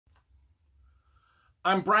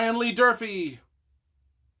I'm Brian Lee Durfee,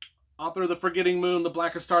 author of The Forgetting Moon, The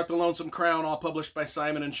Blackest Art, The Lonesome Crown, all published by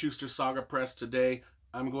Simon & Schuster Saga Press. Today,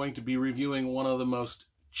 I'm going to be reviewing one of the most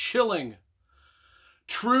chilling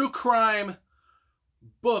true crime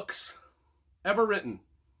books ever written.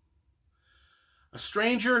 A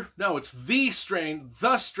Stranger, no, it's The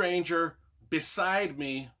Stranger Beside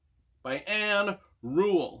Me by Ann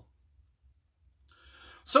Rule.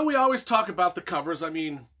 So we always talk about the covers. I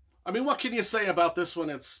mean, what can you say about this one?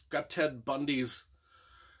 It's got Ted Bundy's,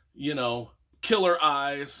 killer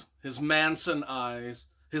eyes, his Manson eyes,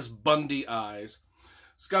 his Bundy eyes.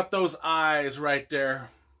 It's got those eyes right there.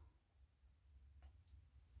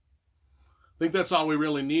 I think that's all we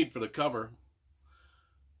really need for the cover.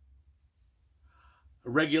 A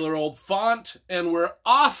regular old font, and we're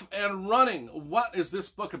off and running. What is this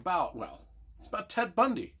book about? Well, it's about Ted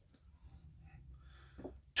Bundy.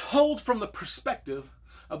 Told from the perspective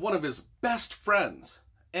of one of his best friends,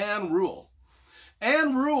 Ann Rule.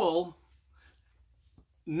 Ann Rule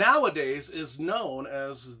nowadays is known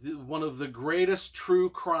as one of the greatest true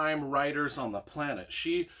crime writers on the planet.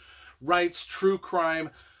 She writes true crime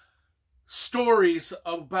stories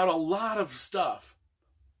about a lot of stuff.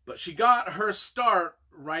 But she got her start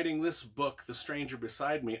writing this book, The Stranger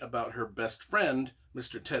Beside Me, about her best friend,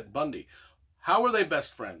 Mr. Ted Bundy. How were they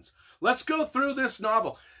best friends? Let's go through this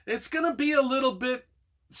novel. It's going to be a little bit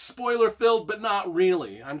spoiler-filled, but not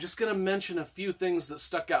really. I'm just going to mention a few things that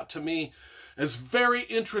stuck out to me as very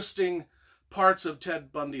interesting parts of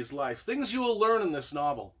Ted Bundy's life. Things you will learn in this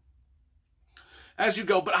novel as you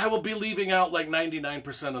go, but I will be leaving out like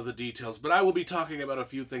 99% of the details, but I will be talking about a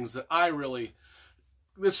few things that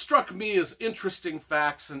that struck me as interesting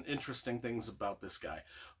facts and interesting things about this guy.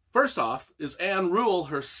 First off is Ann Rule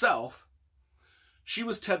herself. She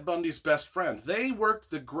was Ted Bundy's best friend. They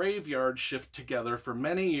worked the graveyard shift together for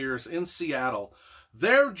many years in Seattle.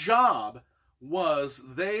 Their job was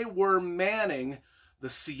they were manning the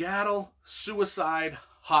Seattle suicide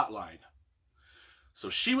hotline. So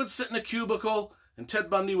she would sit in a cubicle, and Ted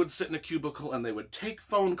Bundy would sit in a cubicle, and they would take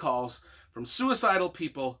phone calls from suicidal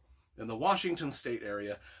people in the Washington state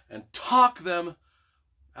area and talk them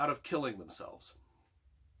out of killing themselves.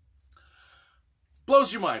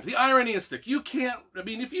 Blows your mind. The irony is thick. You can't,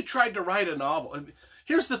 if you tried to write a novel,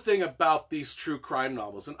 here's the thing about these true crime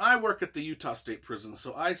novels, and I work at the Utah State Prison,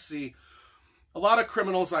 so I see a lot of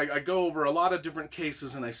criminals. I go over a lot of different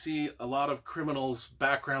cases, and I see a lot of criminals'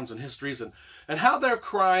 backgrounds and histories, and how their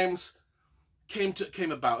crimes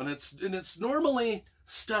came about. And it's normally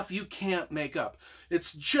stuff you can't make up.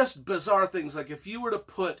 It's just bizarre things. Like if you were to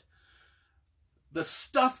put the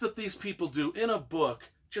stuff that these people do in a book,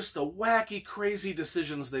 just the wacky, crazy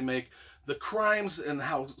decisions they make, the crimes and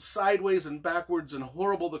how sideways and backwards and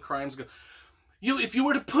horrible the crimes go. If you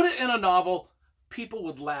were to put it in a novel, people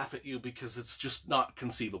would laugh at you because it's just not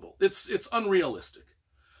conceivable. It's unrealistic.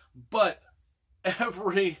 But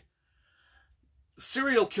every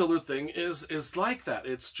serial killer thing is like that.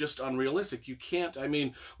 It's just unrealistic. You can't,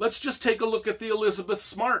 let's just take a look at the Elizabeth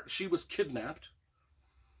Smart. She was kidnapped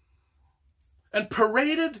and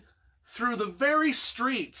paraded through the very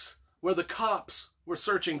streets where the cops were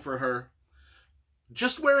searching for her,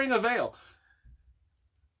 just wearing a veil.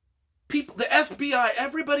 People, the FBI,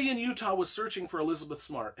 everybody in Utah was searching for Elizabeth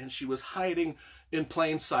Smart, and she was hiding in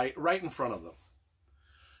plain sight right in front of them.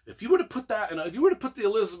 If you were to put the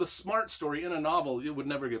Elizabeth Smart story in a novel, it would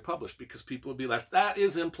never get published because people would be like, that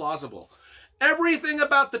is implausible. Everything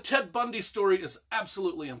about the Ted Bundy story is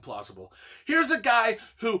absolutely implausible. Here's a guy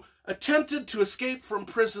who attempted to escape from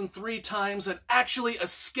prison 3 times and actually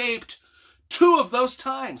escaped 2 of those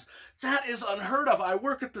times. That is unheard of. I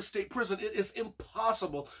work at the state prison. It is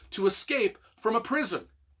impossible to escape from a prison.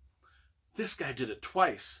 This guy did it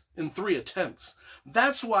twice in 3 attempts.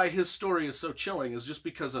 That's why his story is so chilling, is just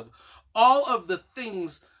because of all of the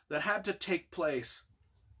things that had to take place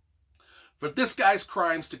for this guy's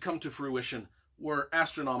crimes to come to fruition were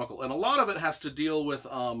astronomical. And a lot of it has to deal with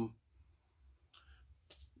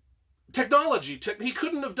technology. He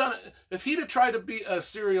couldn't have done it. If he'd have tried to be a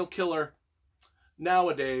serial killer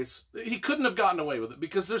nowadays, he couldn't have gotten away with it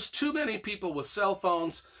because there's too many people with cell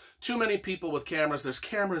phones, too many people with cameras. There's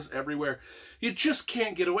cameras everywhere. You just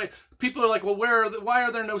can't get away. People are like, well, why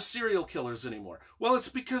are there no serial killers anymore? Well, it's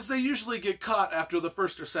because they usually get caught after the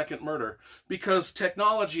 1st or 2nd murder because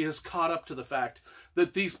technology has caught up to the fact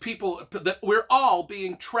that these people, that we're all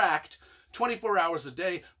being tracked 24 hours a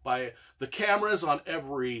day by the cameras on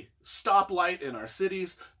every stoplight in our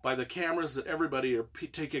cities, by the cameras that everybody are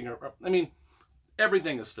taking.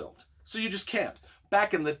 Everything is filmed. So you just can't.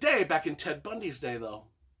 Back in the day, back in Ted Bundy's day, though,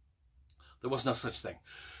 there was no such thing.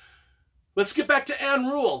 Let's get back to Ann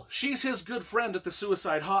Rule. She's his good friend at the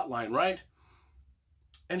suicide hotline, right?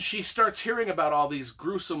 And she starts hearing about all these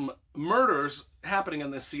gruesome murders happening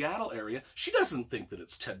in the Seattle area. She doesn't think that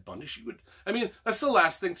it's Ted Bundy. That's the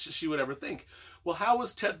last thing she would ever think. Well, how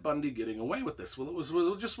was Ted Bundy getting away with this? Well, it was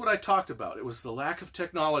just what I talked about. It was the lack of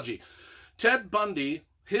technology. Ted Bundy,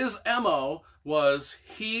 his MO was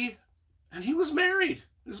he was married.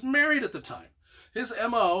 He was married at the time. His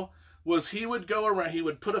MO was he would go around, he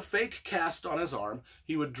would put a fake cast on his arm.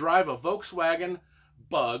 He would drive a Volkswagen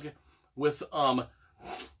Bug with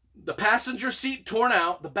the passenger seat torn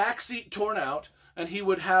out, the back seat torn out, and he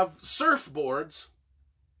would have surfboards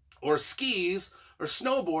or skis or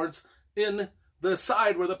snowboards in the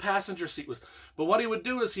side where the passenger seat was. But what he would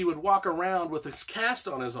do is he would walk around with this cast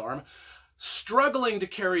on his arm, struggling to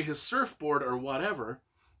carry his surfboard or whatever,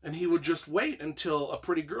 and he would just wait until a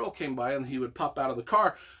pretty girl came by, and he would pop out of the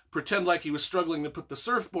car, pretend like he was struggling to put the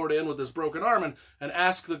surfboard in with his broken arm, and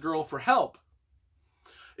ask the girl for help.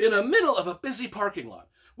 In the middle of a busy parking lot.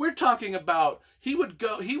 We're talking about he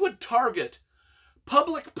would target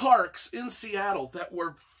public parks in Seattle that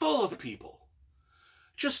were full of people.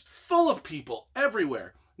 Just full of people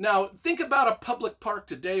everywhere. Now, think about a public park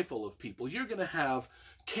today full of people. You're going to have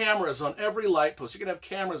cameras on every light post. You're going to have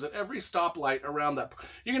cameras at every stoplight around that.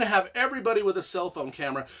 You're going to have everybody with a cell phone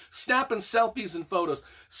camera snapping selfies and photos.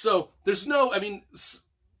 So there's no,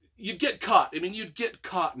 you'd get caught. You'd get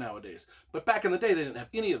caught nowadays. But back in the day, they didn't have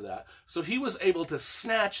any of that. So he was able to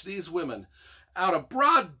snatch these women out of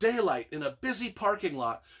broad daylight in a busy parking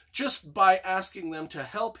lot just by asking them to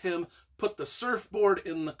help him put the surfboard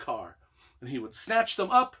in the car. And he would snatch them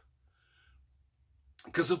up.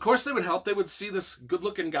 Because, of course, they would help. They would see this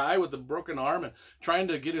good-looking guy with a broken arm and trying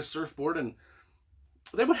to get his surfboard, and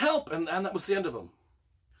they would help, and that was the end of him.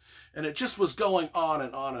 And it just was going on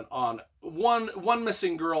and on and on. One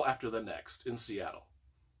missing girl after the next in Seattle.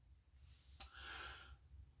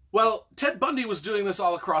 Well, Ted Bundy was doing this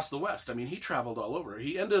all across the West. He traveled all over.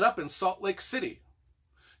 He ended up in Salt Lake City,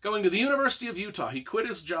 going to the University of Utah. He quit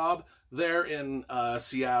his job there in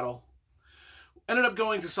Seattle. Ended up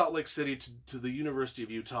going to Salt Lake City to the University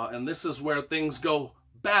of Utah, and this is where things go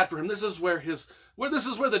bad for him. This is where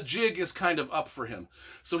the jig is kind of up for him.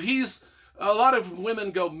 So a lot of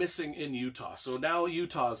women go missing in Utah. So now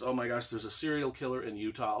Utah's, oh my gosh, there's a serial killer in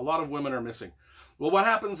Utah. A lot of women are missing. Well, what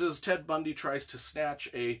happens is Ted Bundy tries to snatch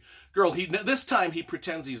a girl. This time he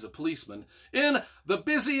pretends he's a policeman in the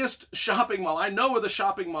busiest shopping mall. I know where the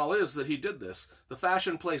shopping mall is that he did this. The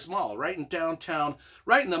Fashion Place Mall, right in downtown,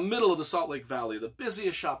 right in the middle of the Salt Lake Valley, the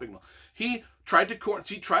busiest shopping mall. He tried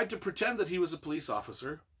to pretend that he was a police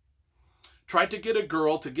officer. Tried to get a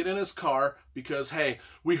girl to get in his car because, hey,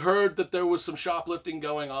 we heard that there was some shoplifting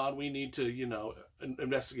going on. We need to,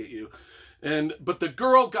 investigate you. But the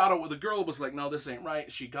girl was like, no, this ain't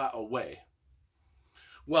right. She got away.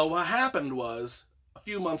 Well, what happened was, a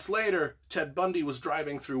few months later, Ted Bundy was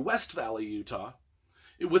driving through West Valley, Utah,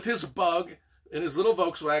 with his Bug in his little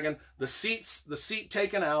Volkswagen, the seat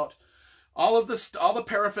taken out, all the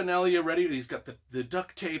paraphernalia ready. He's got the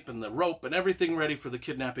duct tape and the rope and everything ready for the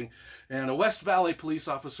kidnapping. And a West Valley police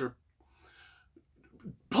officer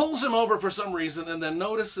pulls him over for some reason and then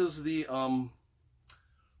notices the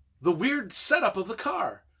weird setup of the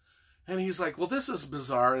car. And he's like, well, this is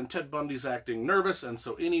bizarre. And Ted Bundy's acting nervous. And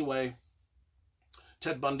so anyway,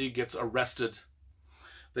 Ted Bundy gets arrested.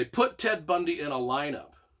 They put Ted Bundy in a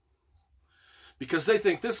lineup because they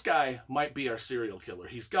think this guy might be our serial killer.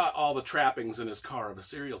 He's got all the trappings in his car of a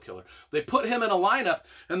serial killer. They put him in a lineup,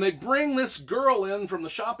 and they bring this girl in from the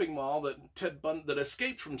shopping mall that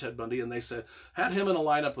escaped from Ted Bundy, and they had him in a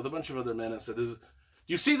lineup with a bunch of other men and said, do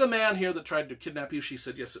you see the man here that tried to kidnap you? She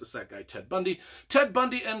said, yes, it was that guy, Ted Bundy. Ted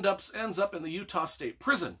Bundy ends up in the Utah State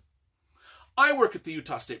Prison. I work at the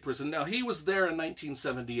Utah State Prison. Now, he was there in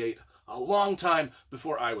 1978, a long time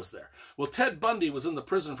before I was there. Well, Ted Bundy was in the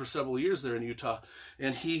prison for several years there in Utah,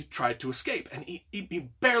 and he tried to escape, and he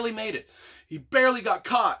barely made it. He barely got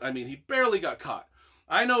caught. He barely got caught.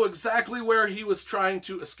 I know exactly where he was trying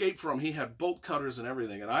to escape from. He had bolt cutters and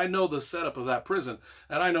everything, and I know the setup of that prison,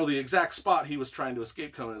 and I know the exact spot he was trying to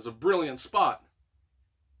escape from. It was a brilliant spot.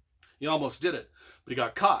 He almost did it, but he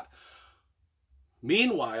got caught.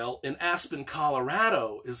 Meanwhile, in Aspen,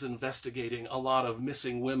 Colorado, is investigating a lot of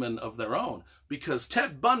missing women of their own. Because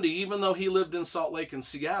Ted Bundy, even though he lived in Salt Lake and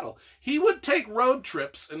Seattle, he would take road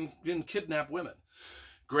trips and kidnap women.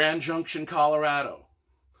 Grand Junction, Colorado.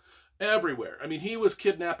 Everywhere. He was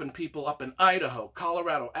kidnapping people up in Idaho,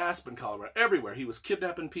 Colorado, Aspen, Colorado, everywhere. He was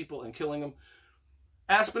kidnapping people and killing them.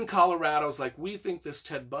 Aspen, Colorado's like, we think this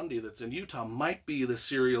Ted Bundy that's in Utah might be the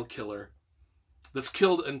serial killer that's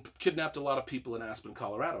killed and kidnapped a lot of people in Aspen,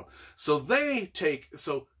 Colorado. So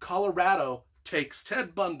Colorado takes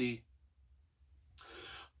Ted Bundy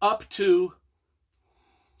up to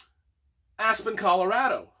Aspen,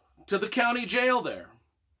 Colorado, to the county jail there.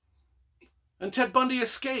 And Ted Bundy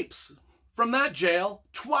escapes from that jail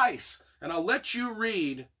twice. And I'll let you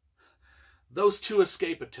read those 2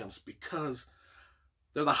 escape attempts because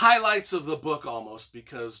they're the highlights of the book almost,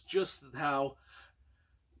 because just how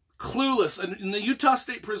clueless. And the Utah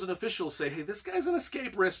State Prison officials say, hey, this guy's an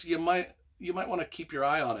escape risk. You might want to keep your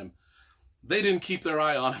eye on him. They didn't keep their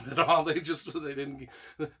eye on him at all. They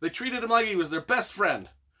treated him like he was their best friend.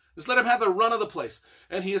 Just let him have the run of the place.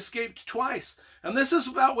 And he escaped twice. And this is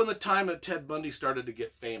about when the time that Ted Bundy started to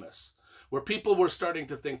get famous, where people were starting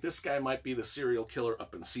to think this guy might be the serial killer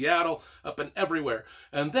up in Seattle, up in everywhere.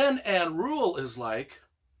 And then Ann Rule is like,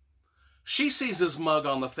 she sees his mug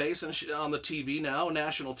on the face and on the TV now,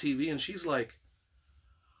 national TV, and she's like,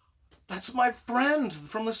 that's my friend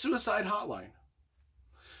from the suicide hotline.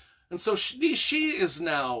 And so she is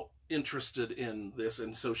now interested in this,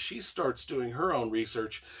 and so she starts doing her own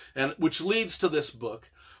research, and which leads to this book.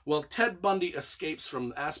 Well, Ted Bundy escapes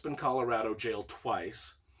from Aspen, Colorado jail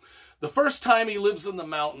twice. The first time he lives in the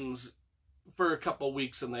mountains for a couple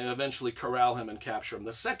weeks, and they eventually corral him and capture him.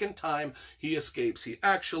 The second time he escapes, he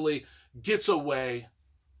actually gets away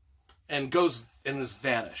and goes and is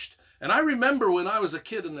vanished. And I remember when I was a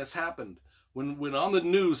kid and this happened, when on the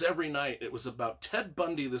news every night it was about Ted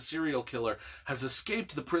Bundy, the serial killer, has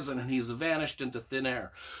escaped the prison and he's vanished into thin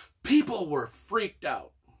air. People were freaked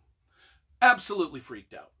out. Absolutely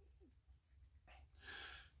freaked out.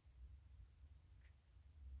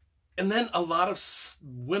 And then a lot of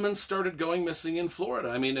women started going missing in Florida.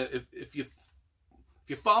 I mean, if you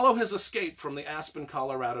follow his escape from the Aspen,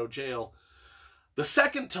 Colorado jail, the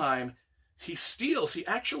second time he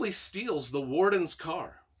actually steals the warden's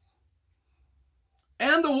car.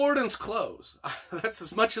 And the warden's clothes. That's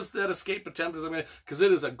as much as that escape attempt as I'm going to, because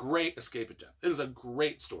it is a great escape attempt. It is a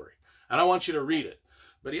great story. And I want you to read it.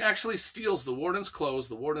 But he actually steals the warden's clothes,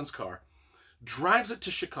 the warden's car, drives it to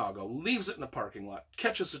Chicago, leaves it in a parking lot,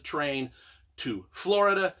 catches a train to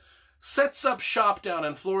Florida, sets up shop down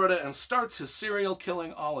in Florida, and starts his serial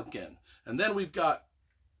killing all again. And then we've got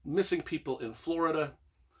missing people in Florida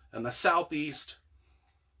and the Southeast.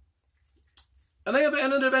 And it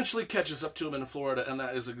eventually catches up to him in Florida, and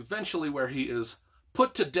that is eventually where he is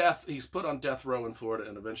put to death. He's put on death row in Florida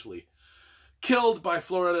and eventually killed by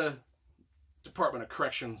Florida Department of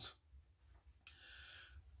Corrections.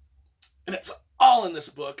 And it's all in this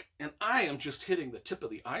book, and I am just hitting the tip of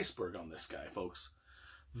the iceberg on this guy, folks.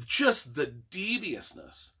 Just the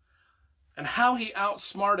deviousness and how he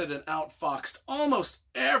outsmarted and outfoxed almost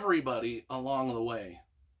everybody along the way.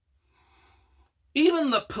 Even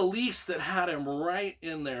the police that had him right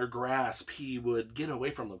in their grasp, he would get away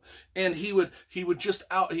from them. And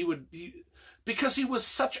because he was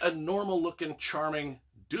such a normal looking, charming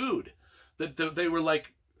dude that they were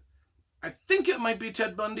like, I think it might be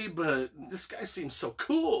Ted Bundy, but this guy seems so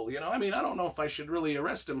cool, you know? I mean, I don't know if I should really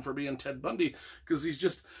arrest him for being Ted Bundy, because he's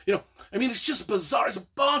just, you know, I mean, it's just bizarre. It's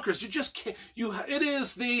bonkers. You just can't, it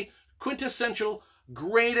is the quintessential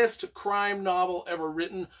greatest crime novel ever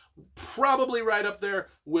written, probably right up there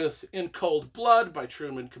with In Cold Blood by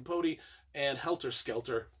Truman Capote and Helter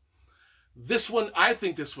Skelter.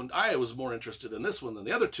 I was more interested in this one than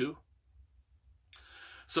the other two.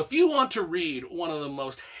 So if you want to read one of the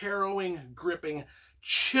most harrowing, gripping,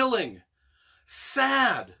 chilling,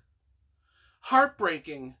 sad,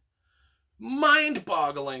 heartbreaking,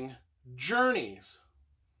 mind-boggling journeys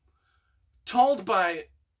told by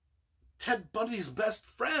Ted Bundy's best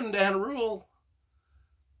friend, Ann Rule.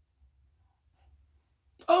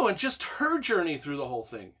 Oh, and just her journey through the whole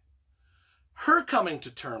thing. Her coming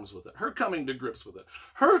to terms with it. Her coming to grips with it.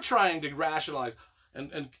 Her trying to rationalize.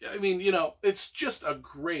 And I mean, you know, it's just a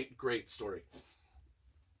great, great story.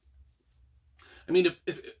 I mean,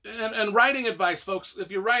 and writing advice, folks, if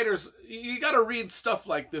you're writers, you got to read stuff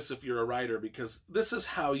like this if you're a writer, because this is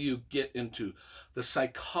how you get into the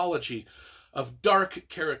psychology of dark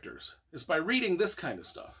characters, is by reading this kind of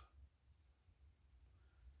stuff.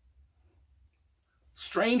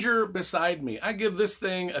 Stranger Beside Me. I give this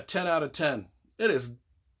thing a 10 out of 10. It is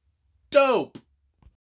dope.